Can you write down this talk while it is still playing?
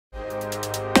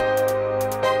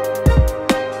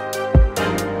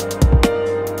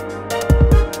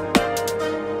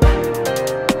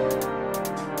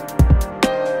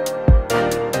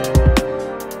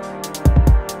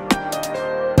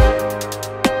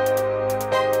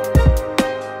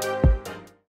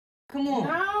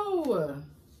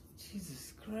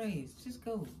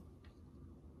go.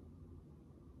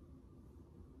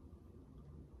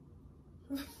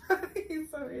 He's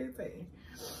so irritating.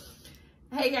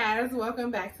 Hey guys,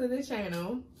 welcome back to the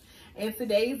channel. In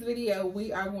today's video,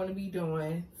 we are going to be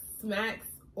doing smacks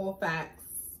or facts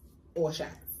or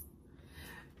shots.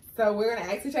 So we're going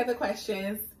to ask each other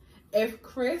questions. If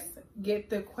Chris get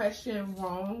the question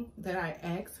wrong that I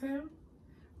asked him,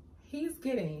 he's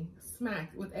getting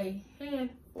smacked with a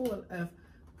handful of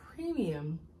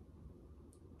premium.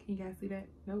 Can you guys see that?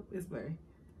 Nope, it's blurry.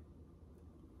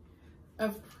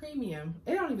 Of premium.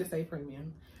 It don't even say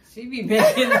premium. She be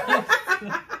making up.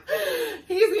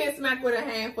 He's getting smacked with a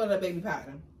handful of baby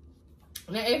powder.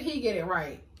 Now, if he get it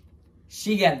right,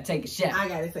 she got to take a shot. I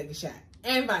got to take a shot.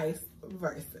 And vice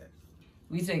versa.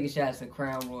 We taking shots of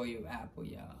Crown Royal Apple,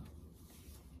 y'all.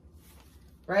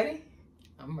 Ready?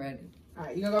 I'm ready. All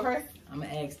right, you gonna go first? I'm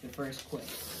gonna ask the first question.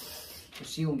 So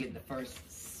she gonna get the first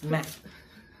smack.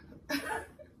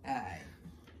 Alright.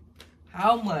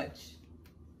 How much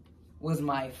was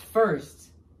my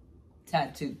first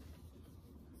tattoo?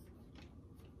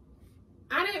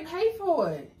 I didn't pay for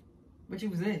it. What you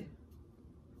was in?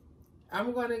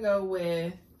 I'm gonna go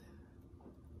with,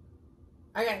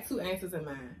 I got two answers in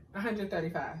mind.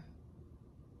 135.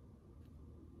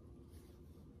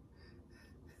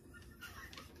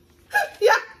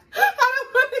 Yeah, I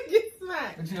don't want to get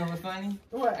smacked. But you know what's funny?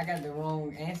 What? I got the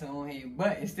wrong answer on here,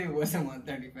 but it still wasn't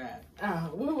 135.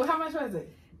 Oh, how much was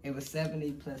it? It was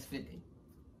 70 plus 50.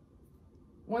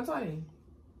 120.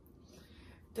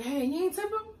 Dang, you ain't tip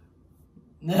him?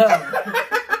 No. Y'all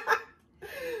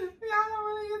don't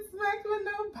want to get smacked with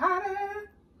no powder.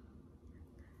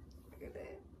 Look at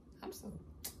that. I'm so...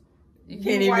 You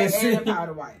can't even white see. and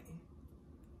powder white.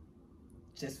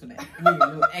 Just for that. Give me a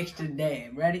little extra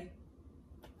dab. Ready?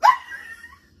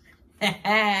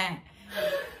 I'm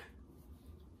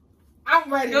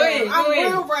ready. Go ahead, I'm go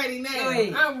ahead. real ready now. Go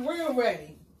ahead. I'm real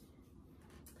ready.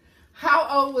 How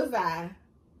old was I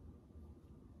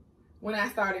when I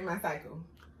started my cycle?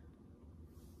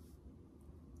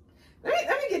 Let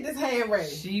me get this hand ready.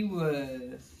 She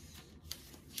was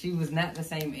not the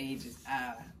same age as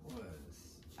I was.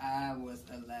 I was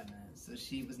 11, so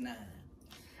she was 9.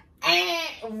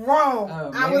 And wrong.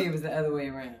 Oh, maybe it was the other way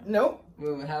around. Nope.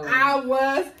 Well, how I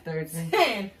was 13.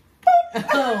 10.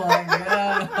 Oh my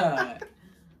God.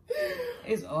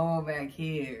 It's all back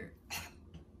here.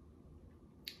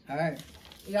 All right.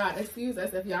 Y'all, excuse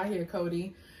us if y'all hear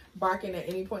Cody barking at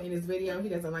any point in this video. He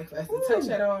doesn't like for us to touch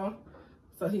at all,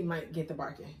 so he might get the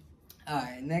barking. All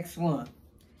right, next one.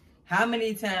 How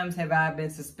many times have I been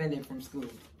suspended from school?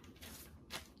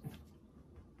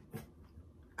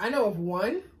 I know of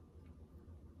one,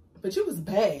 but you was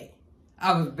bad.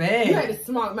 I was bad. You had a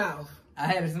smart mouth. I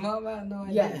had a small mouth? No,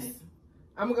 I Yes. didn't.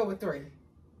 I'm going to go with 3.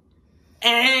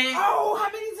 And Oh,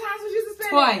 how many times was you suspended?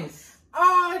 twice.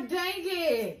 Oh, dang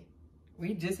it.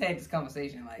 We just had this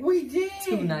conversation like We did.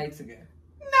 2 nights ago.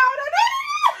 No.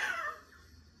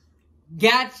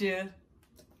 Gotcha.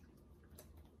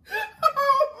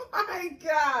 Oh, my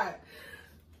God.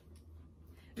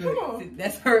 Come on.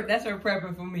 That's her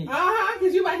prepping for me. Uh-huh,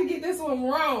 because you about to get this one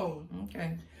wrong.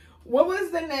 Okay. What was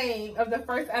the name of the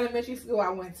first elementary school I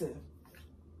went to?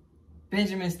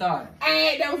 Benjamin Starr.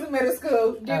 And that was in middle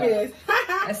school. Give me this.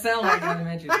 That sounds like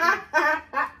elementary school.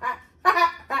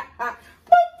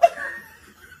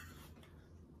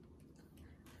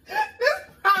 This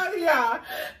powder, y'all.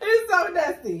 It's so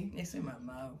dusty. It's in my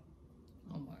mouth.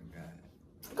 Oh my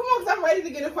God. Come on, because I'm ready to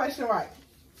get a question right.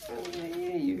 Oh,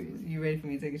 yeah, you ready for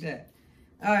me to take a shot?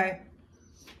 All right.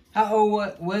 How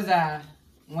old was I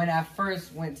when I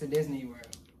first went to Disney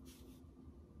World?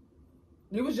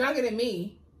 You was younger than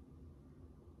me.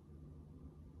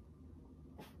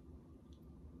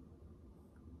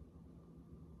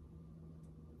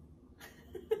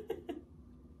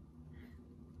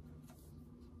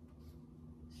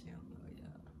 She don't know,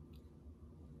 y'all.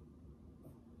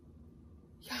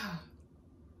 Yeah.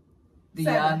 Do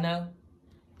 7. y'all know?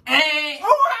 Oh,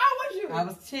 how old was you? I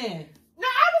was 10. No,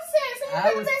 I was 10. So you I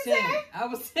could was have been 10. 10. I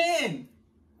was 10.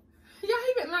 Y'all,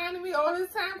 he been lying to me all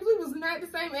this time because we was not the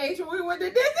same age when we went to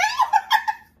Disney.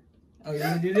 Oh, you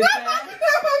gonna do this time?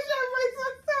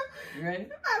 You ready?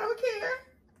 I don't care.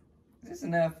 Is this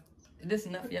enough? Is this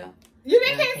enough, y'all? You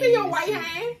didn't I can't can't see your even white see.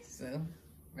 hand. So,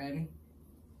 ready?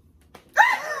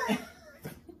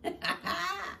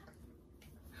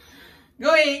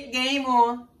 Go ahead, game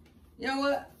on. You know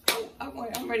what?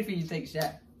 I'm ready for you to take a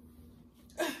shot.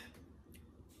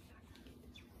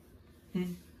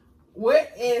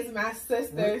 What is my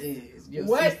sister's?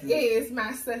 What sister's? is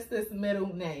my sister's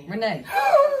middle name? Renee.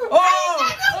 Oh! Oh!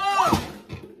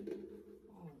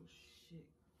 Oh shit!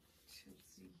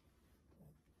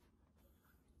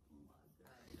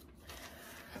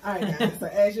 All right, guys. So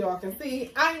as you all can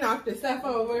see, I knocked the stuff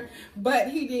over, but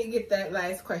he did get that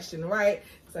last question right.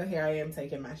 So here I am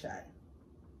taking my shot.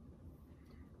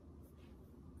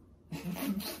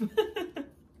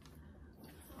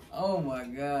 Oh my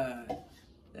God.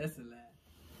 That's a lot.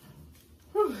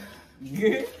 Whew.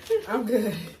 Good? I'm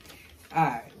good.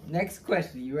 Alright, next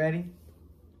question. You ready?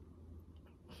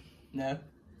 No?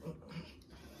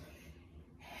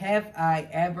 Have I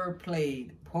ever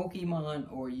played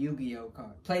Pokemon or Yu-Gi-Oh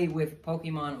cards? Played with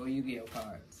Pokemon or Yu-Gi-Oh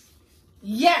cards?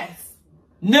 Yes.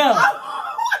 No!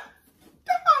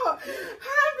 Oh,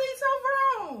 how be so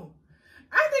wrong?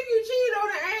 I think you cheated on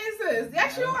the answers.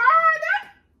 Yes, you are.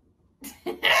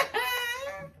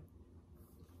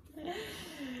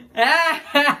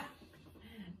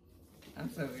 I'm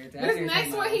so irritated. This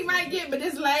next one he might get, but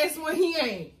this last one he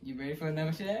ain't. You ready for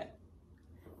another shot?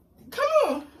 Come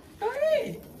on. Go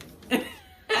ahead.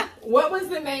 What was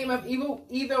the name of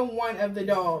either one of the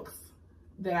dogs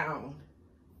that I owned?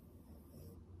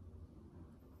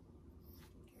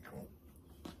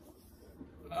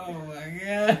 Oh my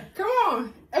God. Come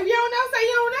on. If you don't know, say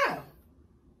you don't know.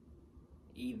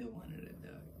 Either one of the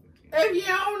dogs. If you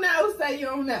don't know, say you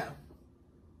don't know.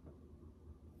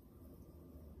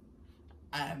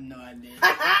 I have no idea.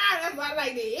 That's what I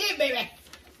like to hear, baby.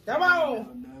 Come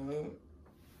on. No.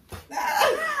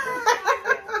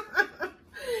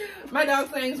 My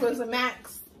dog's names was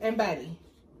Max and Buddy.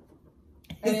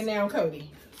 And then now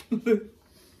Cody.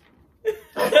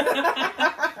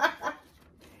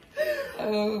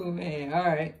 Oh man. All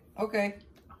right. Okay.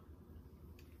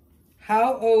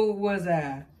 How old was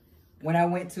I when I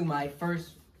went to my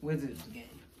first Wizards game?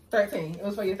 13. It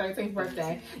was for your 13th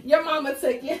birthday. Your mama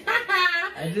took you.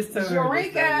 I just told her this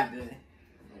Eureka. the other day.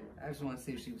 I just want to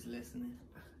see if she was listening.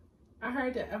 I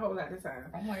heard that a whole lot of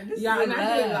time. I'm like, this Yeah, is and a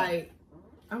I did lot. like,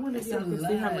 I want to It's see a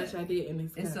how lot. much I did in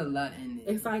this It's cup. a lot in it.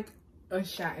 It's like a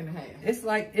shot and a half. It's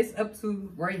like, it's up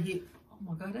to right here. Oh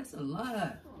my God, that's a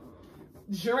lot.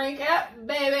 Drink up,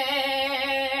 baby.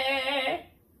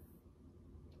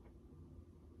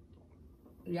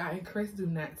 Yeah, and Chris do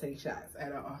not take shots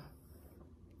at all.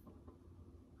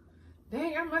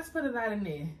 Dang, I must put a lot in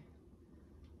there.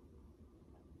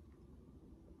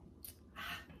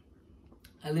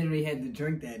 I literally had to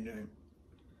drink that during.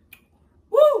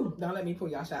 Woo! Don't let me pull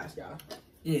y'all shots, y'all.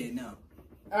 Yeah, no.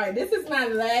 All right, this is my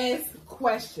last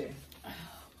question. Oh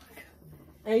my God.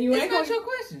 And you It's ain't not gonna... your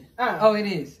question. Oh. Oh, it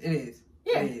is. It is.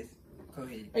 Yeah. It is. Go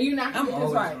ahead. And you not I'm gonna get always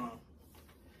this right. wrong.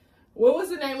 What was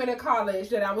the name of the college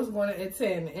that I was going to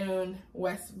attend in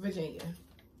West Virginia?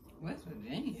 West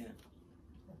Virginia?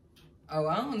 Oh,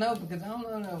 I don't know because I don't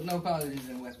know no colleges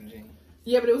in West Virginia.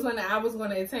 Yeah, but it was one that I was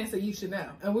going to attend, so you should know.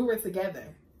 And we were together.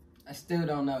 I still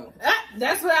don't know. Ah,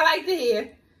 that's what I like to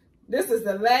hear. This is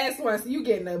the last one, so you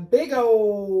getting a big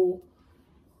old...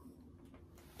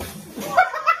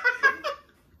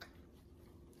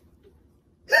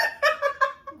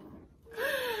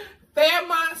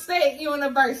 Fairmont State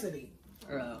University.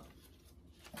 Oh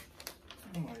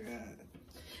my God.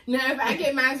 Now, if I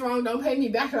get mine wrong, don't pay me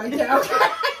back like that, okay?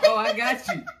 Oh, I got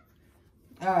you.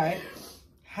 All right.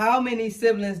 How many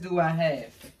siblings do I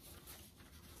have?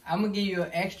 I'm going to give you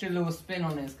an extra little spin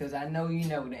on this because I know you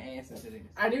know the answer to this.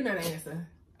 I do know the answer.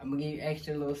 I'm going to give you an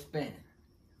extra little spin.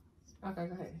 Okay,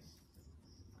 go ahead.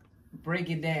 Break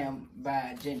it down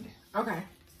by gender. Okay.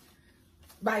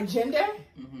 By gender?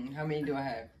 How many do I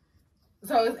have?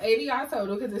 So it's 80 y'all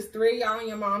total because it's 3 y'all on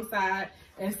your mom's side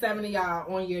and 7 of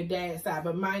y'all on your dad's side.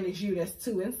 But mine is you, that's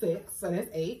 2 and 6, so that's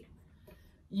 8.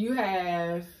 You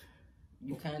have...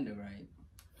 You kind of right.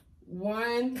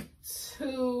 1,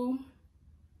 2,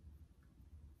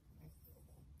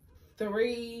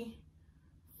 3,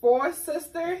 4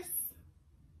 sisters.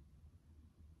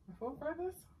 4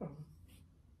 brothers? Oh.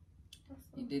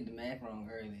 You did the math wrong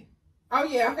early. Oh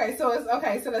yeah, okay. So it's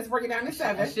okay. So let's break it down to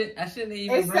 7. I shouldn't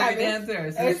even break it down to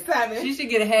her. So it's 7. She should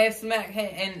get a half smack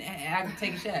and I can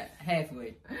take a shot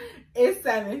halfway. It's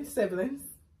 7 siblings.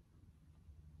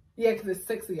 Yeah, because it's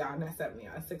 6 of y'all, not 7 of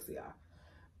y'all. It's 6 of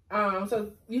y'all.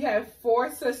 So you have 4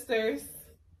 sisters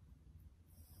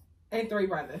and 3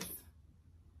 brothers.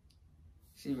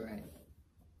 She right.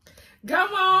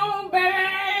 Come on,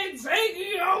 baby, take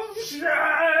your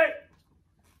shot.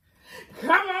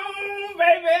 Come on,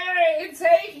 baby,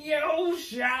 take your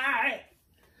shot.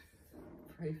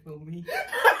 Pray for me.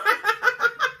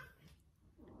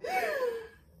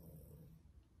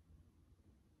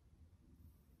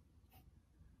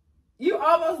 You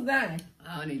almost done.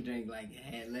 I only drink like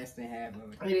less than half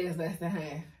of it. It is less than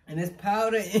half. And it's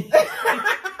powder.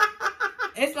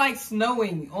 It's like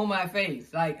snowing on my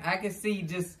face. Like I can see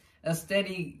just a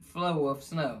steady flow of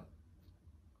snow.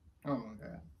 Oh my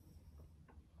God.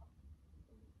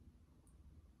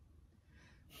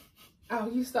 Oh,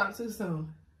 you stopped too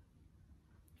soon.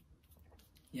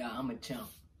 Yeah, I'm a chump.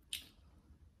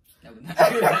 That was not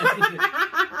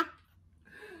good.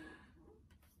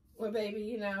 Well, baby,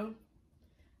 you know,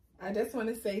 I just want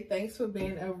to say thanks for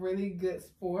being a really good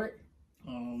sport.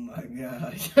 Oh my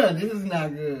gosh. This is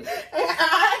not good.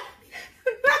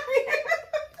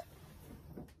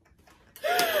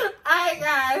 Alright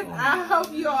guys, I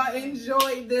hope you all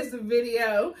enjoyed this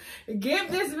video.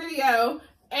 Give this video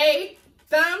a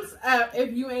thumbs up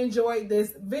if you enjoyed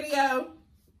this video.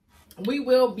 We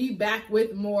will be back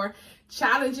with more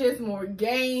challenges, more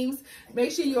games.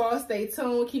 Make sure you all stay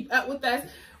tuned. Keep up with us.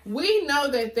 We know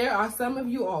that there are some of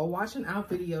you all watching our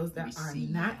videos that are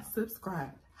not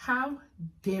subscribed. How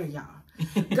dare y'all?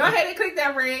 Go ahead and click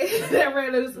that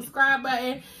red little subscribe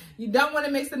button. You don't want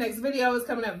to miss the next video. It's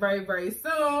coming up very, very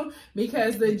soon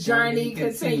because the journey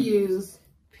continues.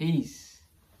 Peace.